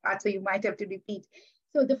first part, so you might have to repeat.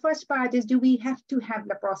 So the first part is, do we have to have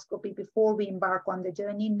laparoscopy before we embark on the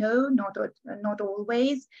journey? No, not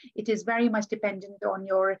always. It is very much dependent on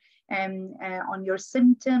your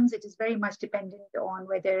symptoms. It is very much dependent on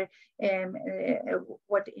whether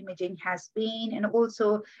what imaging has been, and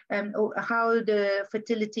also how the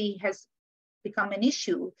fertility has become an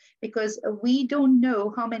issue, because we don't know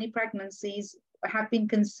how many pregnancies have been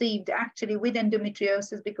conceived actually with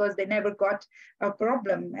endometriosis because they never got a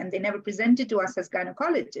problem and they never presented to us as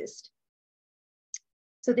gynecologists.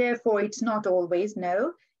 So therefore, it's not always,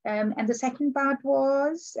 no. And the second part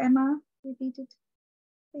was, Emma, repeat it,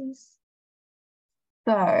 please.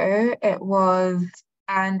 So it was,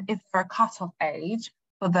 and is there a cutoff age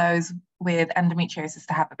for those with endometriosis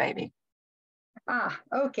to have a baby?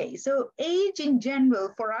 Okay. So age in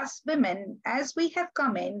general for us women, as we have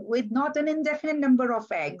come in with not an indefinite number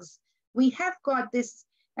of eggs, we have got this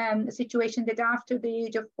situation that after the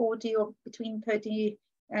age of 40 or between 37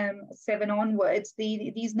 onwards,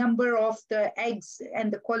 these number of the eggs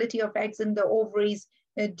and the quality of eggs in the ovaries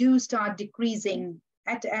do start decreasing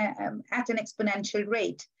at an exponential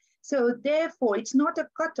rate. So therefore, it's not a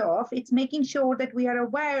cutoff, it's making sure that we are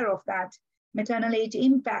aware of that maternal age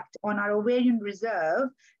impact on our ovarian reserve,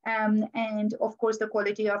 and of course the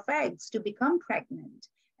quality of eggs to become pregnant.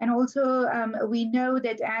 And also we know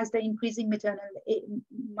that as the increasing maternal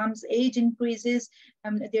mom's age increases,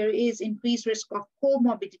 there is increased risk of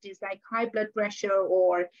comorbidities like high blood pressure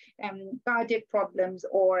or cardiac problems,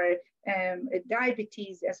 or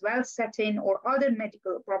diabetes as well set in, or other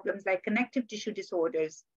medical problems like connective tissue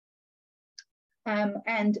disorders.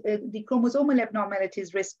 And the chromosomal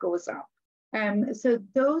abnormalities risk goes up. So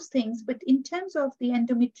those things, but in terms of the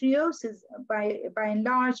endometriosis, by and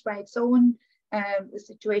large, by its own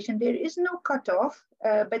situation. There is no cutoff,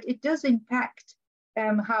 but it does impact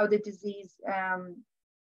how the disease.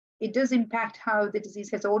 It does impact how the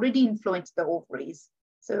disease has already influenced the ovaries.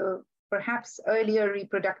 So perhaps earlier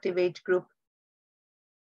reproductive age group.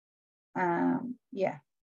 Yeah,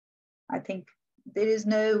 I think there is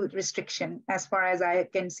no restriction as far as I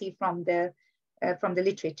can see from the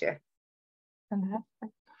literature.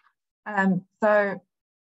 So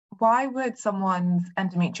why would someone's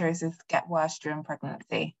endometriosis get worse during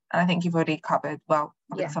pregnancy? And I think you've already covered some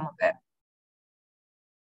of it.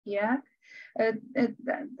 Yeah,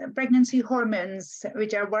 pregnancy hormones,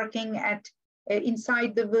 which are working at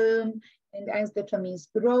inside the womb, and as the tummy is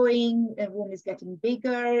growing, the womb is getting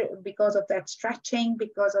bigger because of that stretching,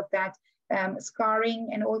 because of that scarring,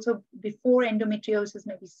 and also before endometriosis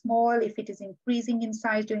may be small if it is increasing in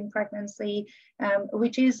size during pregnancy,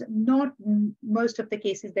 which is not most of the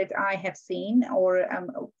cases that I have seen, or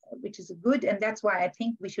which is good, and that's why I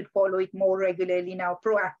think we should follow it more regularly now,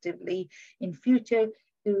 proactively in future,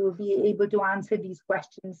 to be able to answer these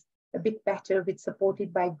questions a bit better, with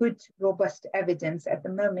supported by good, robust evidence. At the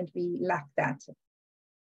moment, we lack that.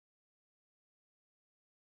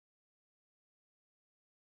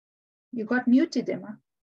 You got muted, Emma.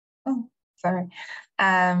 Oh, sorry.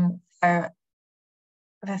 So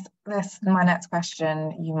this my next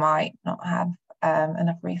question, you might not have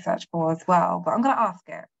enough research for as well, but I'm going to ask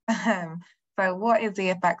it. So what is the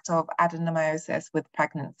effect of adenomyosis with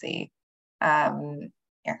pregnancy?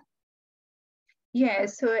 Yeah,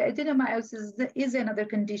 so adenomyosis is another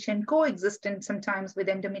condition coexistent sometimes with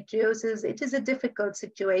endometriosis. It is a difficult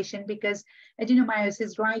situation because adenomyosis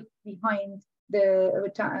is right behind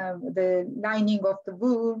the lining of the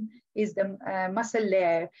womb, is the muscle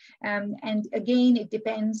layer. And again, it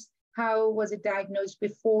depends how was it diagnosed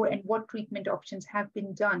before and what treatment options have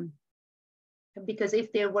been done. Because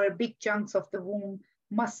if there were big chunks of the womb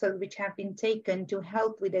muscle which have been taken to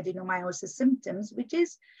help with adenomyosis symptoms, which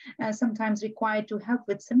is sometimes required to help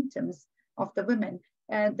with symptoms of the women,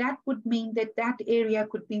 that would mean that that area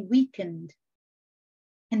could be weakened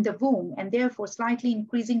in the womb, and therefore slightly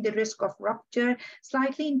increasing the risk of rupture,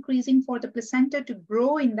 slightly increasing for the placenta to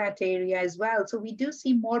grow in that area as well. So we do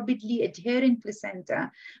see morbidly adherent placenta,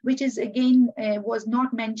 which is again was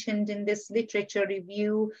not mentioned in this literature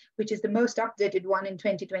review, which is the most updated one in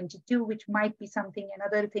 2022, which might be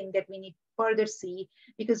another thing that we need to further see,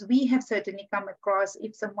 because we have certainly come across,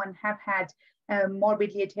 if someone have had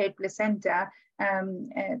morbidly adhered placenta,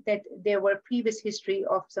 that there were previous history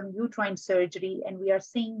of some uterine surgery, and we are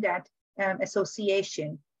seeing that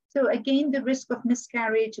association. So again, the risk of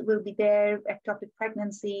miscarriage will be there, ectopic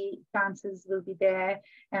pregnancy chances will be there,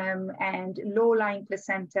 and low-lying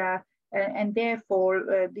placenta, and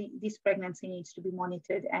therefore this pregnancy needs to be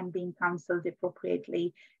monitored and being counseled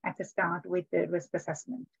appropriately at the start with the risk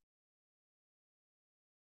assessment.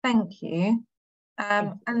 Thank you.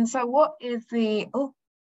 And so what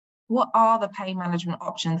are the pain management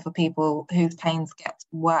options for people whose pains get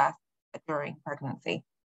worse during pregnancy?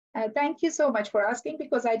 Thank you so much for asking,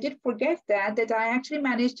 because I did forget that I actually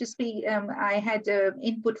managed to speak. I had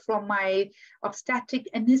input from my obstetric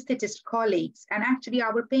anesthetist colleagues, and actually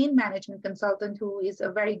our pain management consultant, who is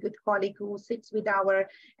a very good colleague who sits with our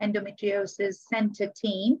endometriosis center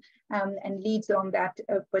team and leads on that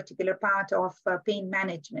particular part of pain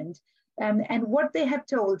management. And what they have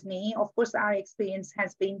told me, of course, our experience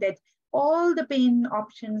has been that all the pain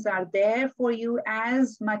options are there for you,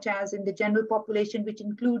 as much as in the general population, which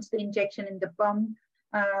includes the injection in the bum,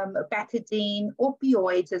 pethidine,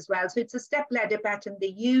 opioids as well. So it's a step ladder pattern they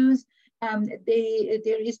use.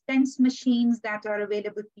 There is TENS machines that are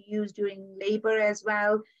available to use during labor as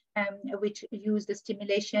well, which use the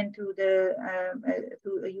stimulation to the,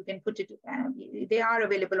 you can put it, they are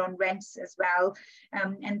available on rents as well,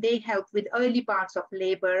 and they help with early parts of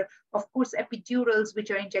labor. Of course, epidurals,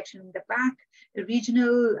 which are injection in the back, the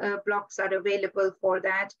regional blocks are available for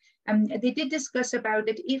that. They did discuss about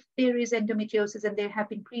that if there is endometriosis and there have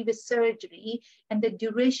been previous surgery, and the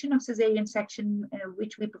duration of cesarean section,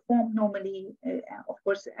 which we perform normally, of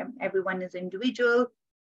course, everyone is individual.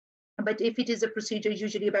 But if it is a procedure,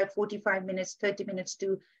 usually about 45 minutes, 30 minutes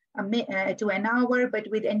to an hour. But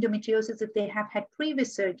with endometriosis, if they have had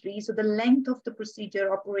previous surgery, so the length of the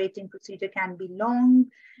procedure, operating procedure, can be long,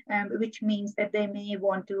 which means that they may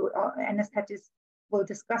want to, anesthetist will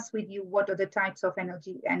discuss with you what are the types of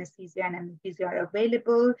anesthesia and anesthesia are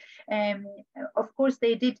available. Of course,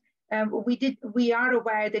 they did. We are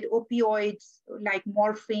aware that opioids like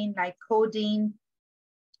morphine, like codeine,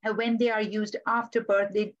 when they are used after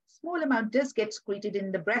birth, the small amount does get secreted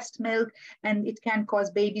in the breast milk, and it can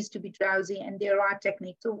cause babies to be drowsy, and there are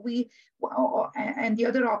techniques. So and the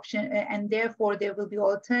other option, and therefore there will be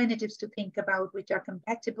alternatives to think about which are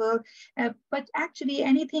compatible. But actually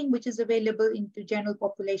anything which is available into general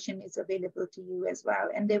population is available to you as well,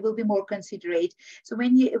 and they will be more considerate. So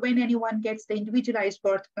when anyone gets the individualized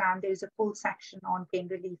birth plan, there is a full section on pain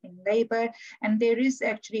relief in labor, and there is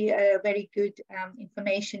actually a very good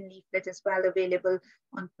information leaflet as well available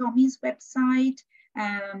on Tommy's website,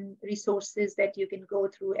 resources that you can go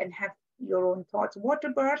through and have your own thoughts. Water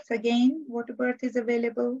birth, again, water birth is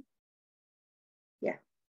available. Yeah.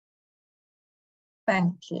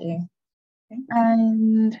 Thank you. Okay.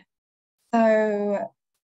 And so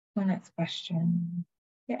the next question.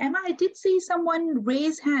 Yeah, Emma, I did see someone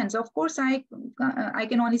raise hands. Of course, I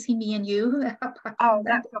can only see me and you. Oh,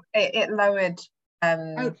 that's it lowered.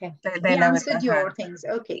 Okay. They lowered answered your things.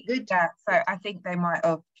 Okay, good. Yeah, so I think they might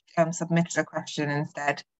have submitted a question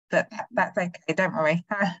instead, but that's okay. Don't worry,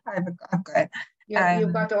 I've got it.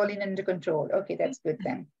 You've got all under control. Okay, that's good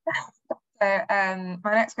then. So my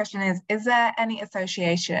next question is there any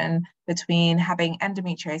association between having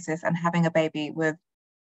endometriosis and having a baby with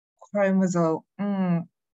chromosomal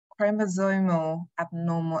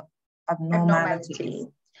abnormalities?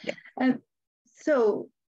 Yeah. So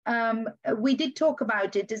we did talk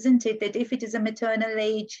about it, isn't it, that if it is a maternal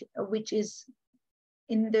age, which is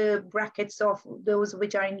in the brackets of those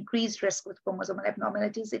which are increased risk with chromosomal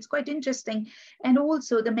abnormalities, it's quite interesting. And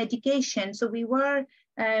also the medication. So we were,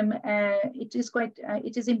 it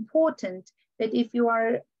is important that if you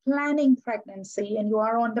are planning pregnancy and you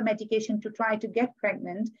are on the medication to try to get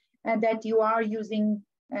pregnant, and that you are using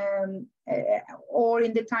or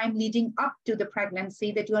in the time leading up to the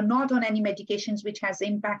pregnancy, that you are not on any medications which has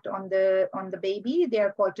impact on the baby. They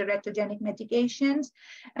are called teratogenic medications.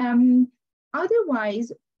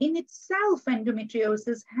 Otherwise, in itself,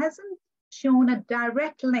 endometriosis hasn't shown a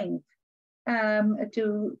direct link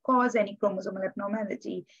to cause any chromosomal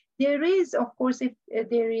abnormality. There is, of course, if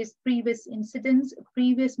there is previous incidents,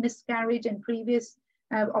 previous miscarriage, and previous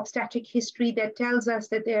obstetric history that tells us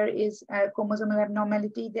that there is a chromosomal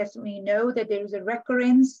abnormality, that we know that there is a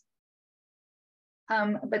recurrence.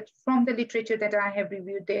 But from the literature that I have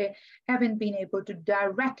reviewed, they haven't been able to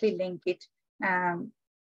directly link it.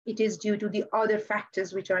 It is due to the other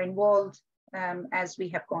factors which are involved as we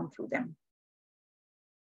have gone through them.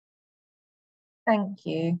 Thank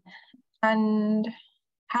you. And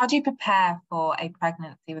how do you prepare for a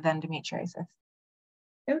pregnancy with endometriosis?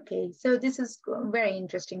 Okay, so this is a very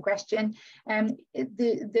interesting question. As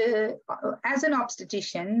an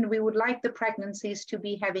obstetrician, we would like the pregnancies to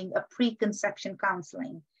be having a preconception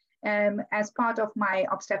counseling. As part of my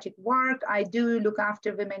obstetric work, I do look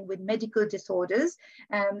after women with medical disorders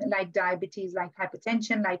like diabetes, like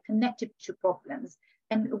hypertension, like connective tissue problems.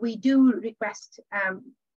 And we do request,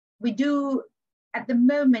 we do at the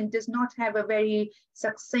moment does not have a very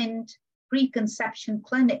succinct preconception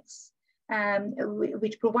clinics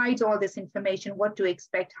which provides all this information, what to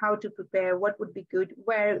expect, how to prepare, what would be good,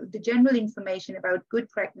 where the general information about good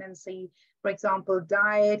pregnancy, for example,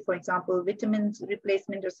 diet, for example, vitamins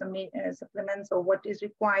replacement or some supplements, or what is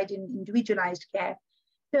required in individualized care.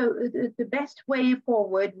 So the best way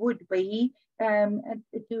forward would be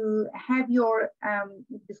to have your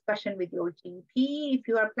discussion with your GP if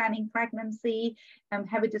you are planning pregnancy,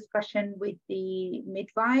 have a discussion with the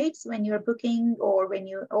midwives when you're booking, or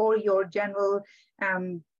your general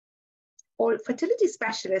or fertility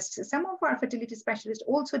specialists. Some of our fertility specialists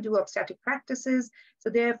also do obstetric practices, so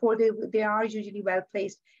therefore they are usually well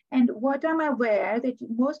placed. And what I'm aware that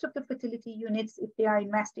most of the fertility units, if they are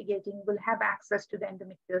investigating, will have access to the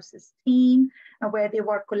endometriosis team where they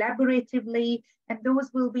work collaboratively, and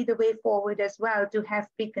those will be the way forward as well, to have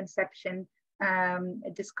preconception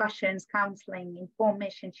discussions, counseling,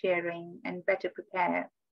 information sharing, and better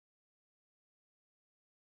prepare.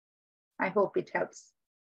 I hope it helps.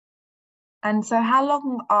 And so how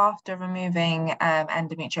long after removing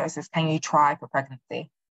endometriosis can you try for pregnancy?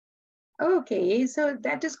 Okay, so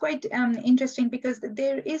that is quite interesting, because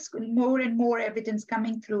there is more and more evidence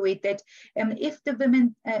coming through it that if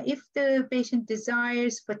the patient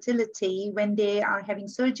desires fertility when they are having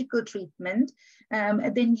surgical treatment,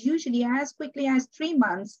 then usually as quickly as 3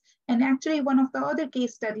 months. And actually one of the other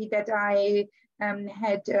case study that I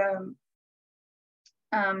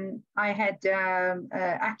had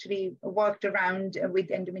actually worked around with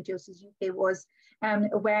Endometriosis UK was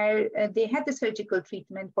where they had the surgical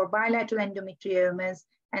treatment for bilateral endometriomas,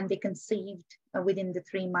 and they conceived within the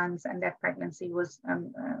 3 months, and that pregnancy was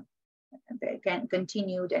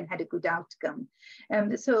continued and had a good outcome.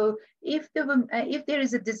 So if there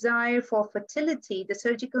is a desire for fertility, the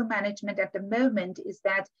surgical management at the moment is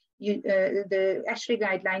that the ASHRAE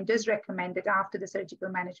guideline does recommend that after the surgical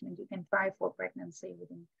management, you can try for pregnancy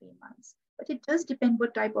within 3 months. But it does depend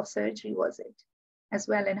what type of surgery was it as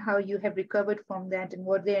well, and how you have recovered from that, and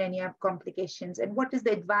were there any complications, and what is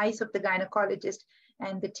the advice of the gynecologist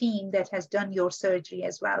and the team that has done your surgery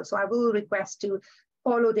as well. So I will request to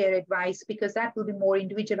follow their advice, because that will be more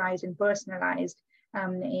individualized and personalized,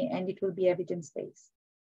 and it will be evidence-based.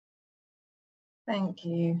 Thank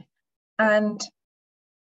you. And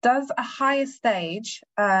does a higher stage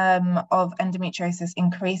of endometriosis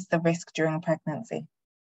increase the risk during pregnancy?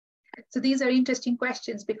 So these are interesting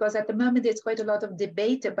questions, because at the moment there's quite a lot of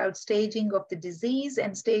debate about staging of the disease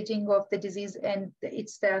and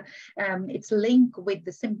its link with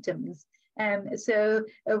the symptoms. Actually,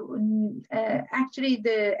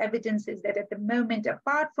 the evidence is that at the moment,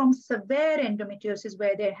 apart from severe endometriosis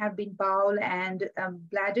where there have been bowel and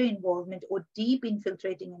bladder involvement, or deep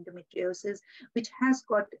infiltrating endometriosis, which has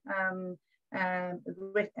got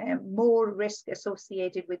more risk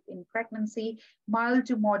associated with in pregnancy, mild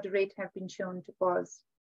to moderate have been shown to cause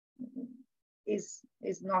is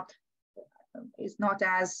not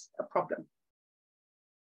as a problem.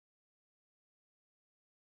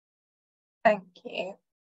 Thank you.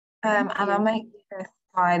 And I'll make this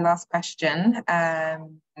my last question.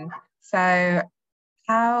 So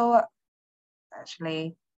how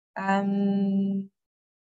actually bear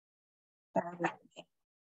with me.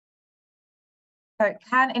 So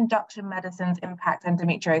can induction medicines impact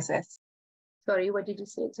endometriosis? Sorry, what did you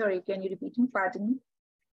say? Sorry, can you repeat me? Pardon me.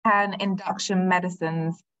 Can induction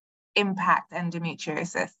medicines impact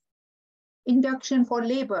endometriosis? Induction for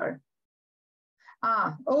labor.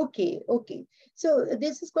 Okay. So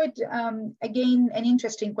this is quite, again, an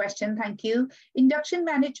interesting question. Thank you. Induction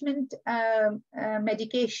management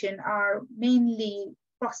medication are mainly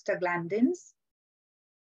prostaglandins.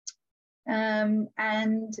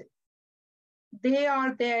 And they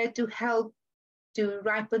are there to help to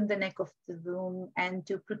ripen the neck of the womb and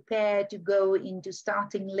to prepare to go into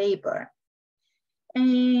starting labor.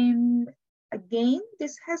 Again,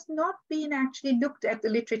 this has not been actually looked at the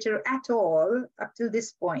literature at all up till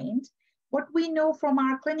this point. What we know from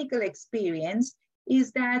our clinical experience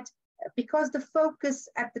is that because the focus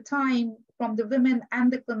at the time from the women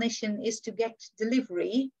and the clinician is to get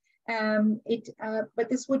delivery, but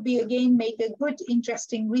this would be, again, make a good,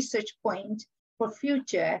 interesting research point for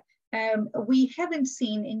future. We haven't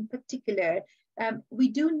seen in particular. We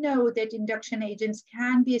do know that induction agents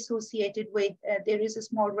can be associated with, there is a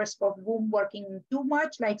small risk of womb working too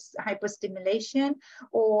much, like hyperstimulation,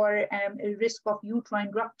 or a risk of uterine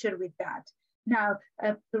rupture with that. Now,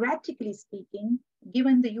 theoretically speaking,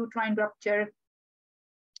 given the uterine rupture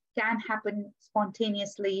can happen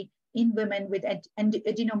spontaneously in women with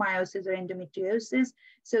adenomyosis or endometriosis,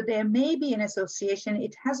 so there may be an association.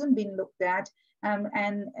 It hasn't been looked at.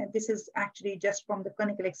 And this is actually just from the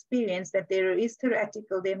clinical experience that there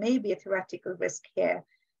may be a theoretical risk here,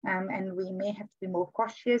 and we may have to be more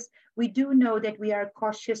cautious. We do know that we are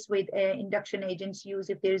cautious with induction agents use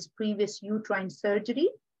if there is previous uterine surgery,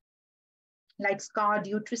 like scarred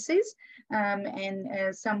uteruses,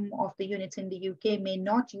 and some of the units in the UK may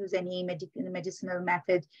not use any medicinal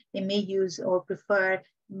method. They may use or prefer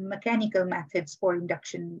mechanical methods for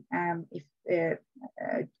induction to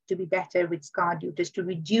be better with scarred uterus, to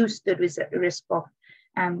reduce the risk of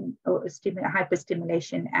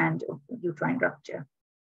hyperstimulation and uterine rupture.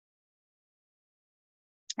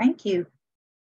 Thank you.